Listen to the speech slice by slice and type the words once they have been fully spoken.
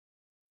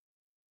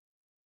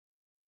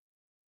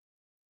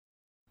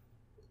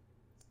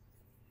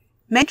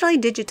Manually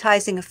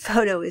digitizing a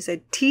photo is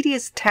a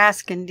tedious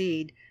task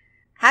indeed.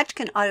 Hatch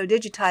can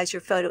auto-digitize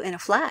your photo in a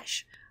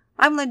flash.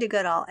 I'm Linda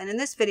Goodall, and in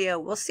this video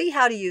we'll see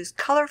how to use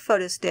color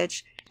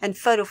PhotoStitch and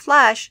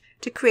PhotoFlash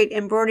to create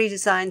embroidery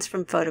designs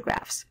from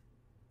photographs.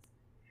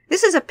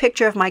 This is a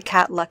picture of my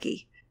cat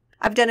Lucky.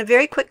 I've done a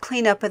very quick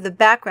cleanup of the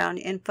background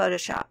in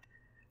Photoshop.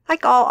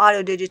 Like all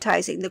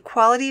auto-digitizing, the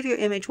quality of your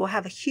image will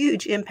have a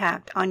huge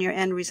impact on your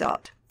end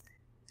result.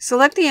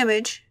 Select the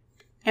image,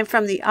 and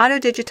from the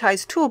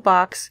Auto-Digitize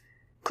toolbox,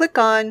 click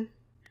on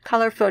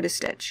Color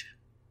PhotoStitch.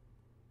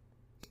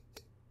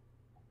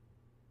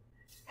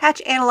 Hatch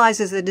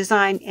analyzes the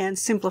design and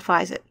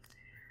simplifies it.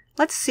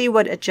 Let's see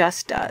what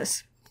Adjust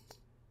does.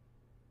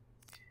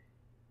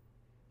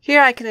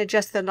 Here I can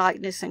adjust the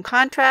lightness and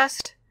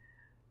contrast.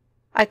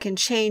 I can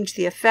change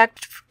the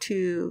effect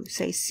to,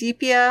 say,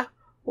 sepia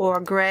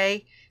or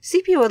gray.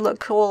 Sepia would look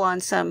cool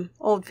on some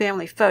old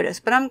family photos,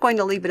 but I'm going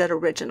to leave it at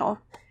original.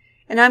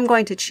 And I'm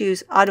going to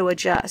choose Auto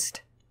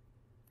Adjust.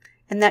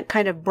 And that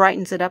kind of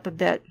brightens it up a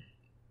bit.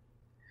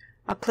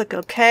 I'll click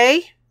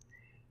OK.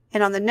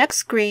 And on the next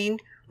screen,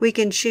 we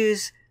can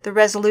choose the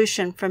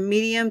resolution from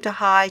medium to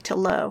high to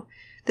low.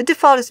 The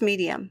default is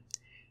medium.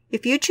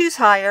 If you choose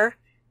higher,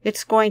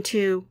 it's going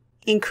to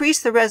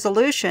increase the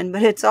resolution,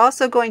 but it's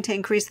also going to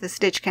increase the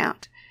stitch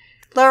count.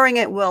 Lowering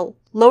it will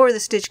lower the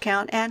stitch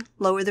count and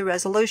lower the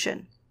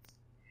resolution.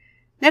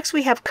 Next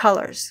we have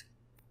colors.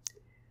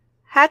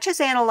 Hatch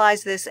has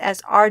analyzed this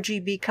as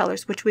RGB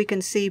colors, which we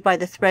can see by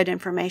the thread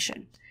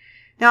information.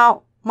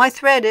 Now, my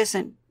thread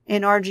isn't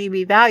in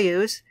RGB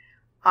values.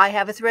 I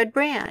have a thread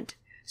brand,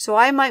 so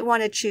I might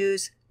want to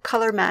choose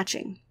color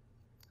matching.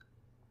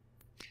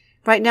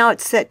 Right now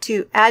it's set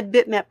to add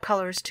bitmap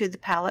colors to the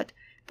palette,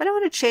 but I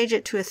want to change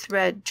it to a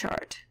thread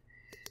chart.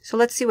 So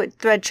let's see what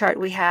thread chart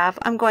we have.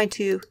 I'm going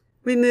to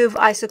remove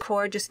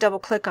isochord, just double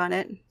click on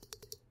it.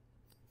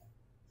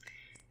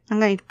 I'm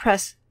going to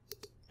press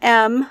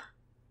M,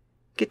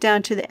 get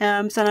down to the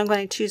M's, and I'm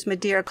going to choose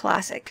Madeira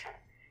Classic.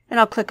 And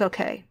I'll click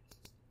OK.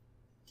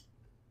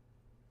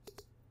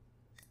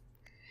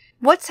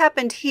 What's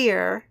happened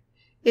here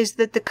is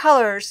that the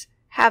colors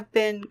have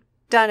been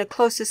done a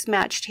closest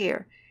matched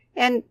here.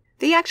 And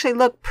they actually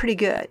look pretty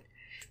good.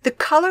 The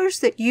colors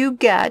that you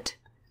get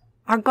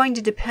are going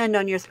to depend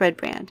on your thread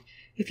brand.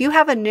 If you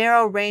have a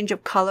narrow range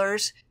of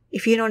colors,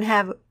 if you don't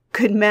have a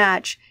good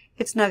match,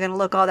 it's not going to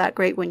look all that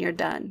great when you're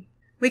done.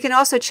 We can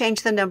also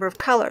change the number of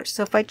colors.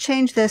 So if I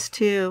change this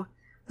to,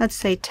 let's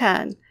say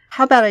 10,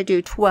 how about I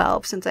do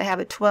 12 since I have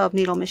a 12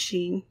 needle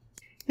machine?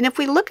 And if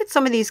we look at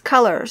some of these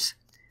colors,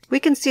 we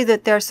can see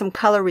that there are some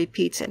color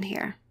repeats in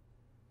here.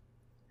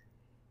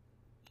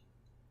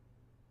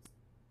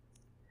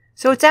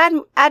 So it's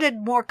added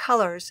more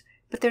colors,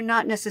 but they're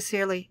not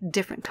necessarily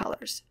different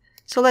colors.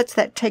 So let's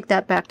take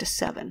that back to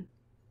 7.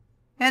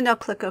 And I'll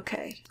click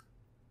OK.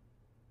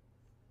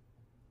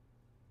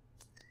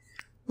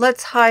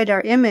 Let's hide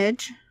our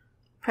image.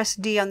 Press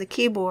D on the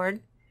keyboard.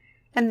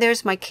 And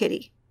there's my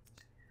kitty.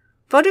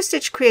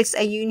 PhotoStitch creates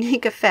a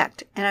unique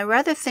effect, and I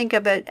rather think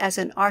of it as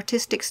an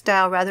artistic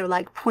style rather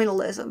like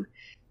pointillism.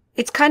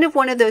 It's kind of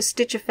one of those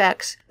stitch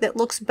effects that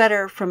looks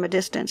better from a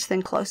distance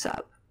than close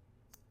up.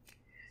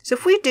 So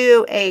if we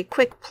do a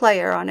quick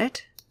player on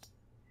it,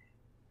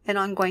 and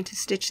I'm going to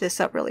stitch this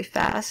up really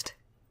fast,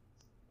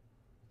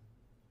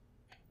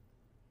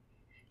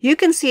 you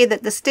can see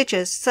that the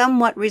stitches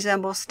somewhat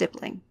resemble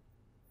stippling.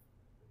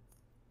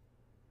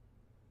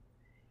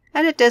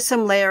 And it does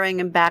some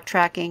layering and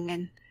backtracking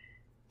and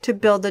to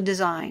build the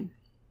design.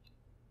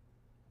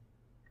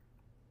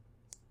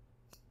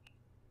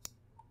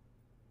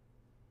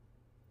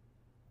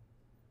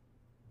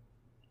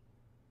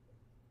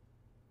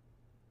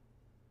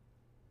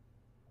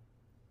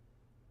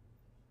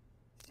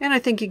 And I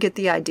think you get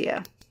the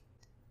idea.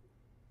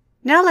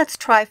 Now let's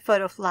try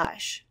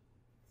PhotoFlash.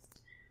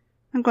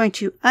 I'm going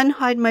to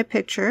unhide my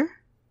picture,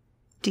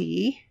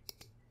 D.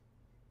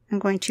 I'm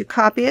going to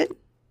copy it,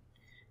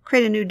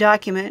 create a new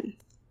document,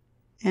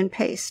 and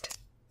paste.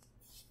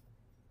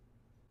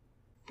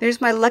 There's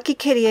my lucky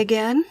kitty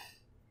again.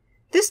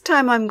 This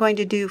time I'm going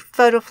to do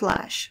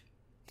PhotoFlash.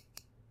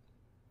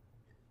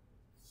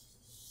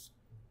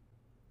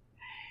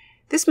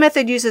 This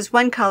method uses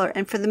one color,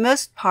 and for the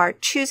most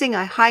part, choosing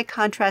a high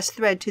contrast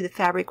thread to the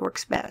fabric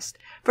works best.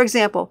 For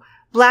example,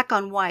 black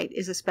on white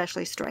is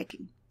especially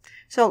striking.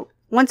 So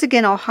once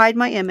again, I'll hide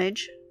my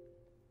image,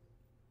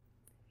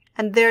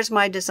 and there's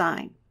my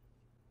design.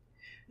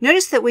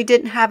 Notice that we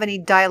didn't have any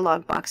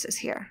dialog boxes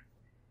here.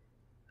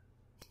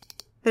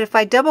 But if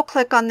I double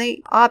click on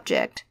the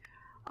object,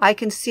 I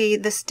can see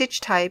the stitch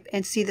type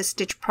and see the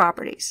stitch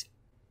properties.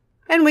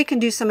 And we can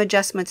do some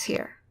adjustments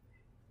here.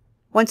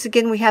 Once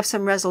again, we have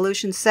some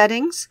resolution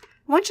settings.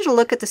 I want you to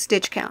look at the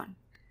stitch count.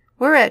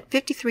 We're at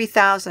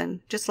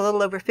 53,000, just a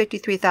little over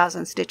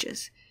 53,000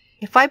 stitches.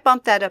 If I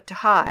bump that up to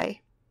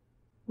high,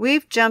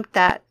 we've jumped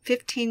that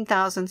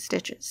 15,000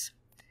 stitches.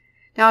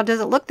 Now, does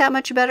it look that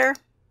much better?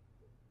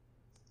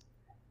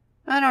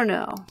 I don't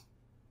know.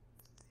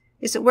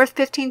 Is it worth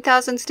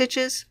 15,000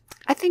 stitches?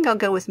 I think I'll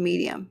go with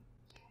medium.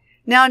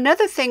 Now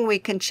another thing we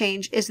can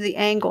change is the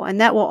angle, and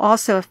that will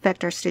also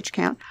affect our stitch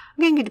count.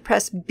 I'm going to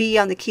press B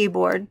on the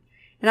keyboard,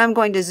 and I'm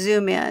going to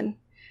zoom in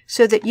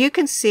so that you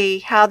can see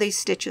how these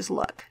stitches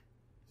look.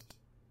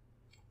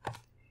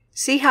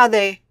 See how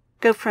they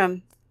go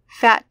from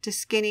fat to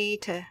skinny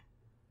to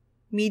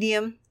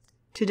medium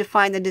to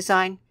define the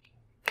design?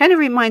 Kind of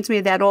reminds me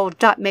of that old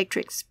dot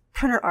matrix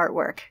printer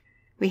artwork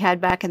we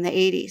had back in the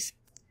 80s.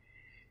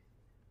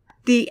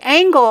 The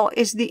angle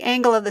is the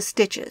angle of the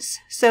stitches.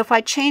 So if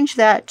I change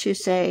that to,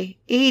 say,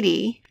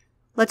 80,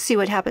 let's see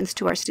what happens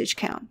to our stitch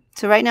count.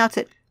 So right now it's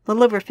at a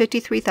little over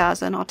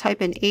 53,000. I'll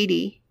type in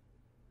 80.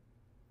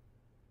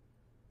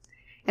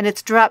 And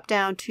it's dropped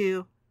down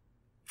to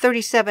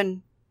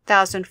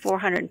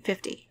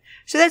 37,450.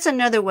 So that's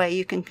another way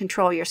you can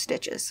control your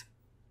stitches.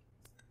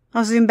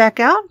 I'll zoom back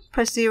out,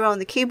 press 0 on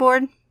the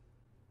keyboard.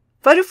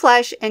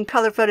 PhotoFlash and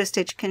Color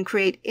PhotoStitch can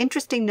create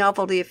interesting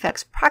novelty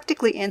effects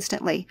practically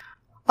instantly,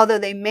 although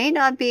they may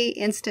not be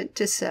instant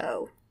to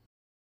sew.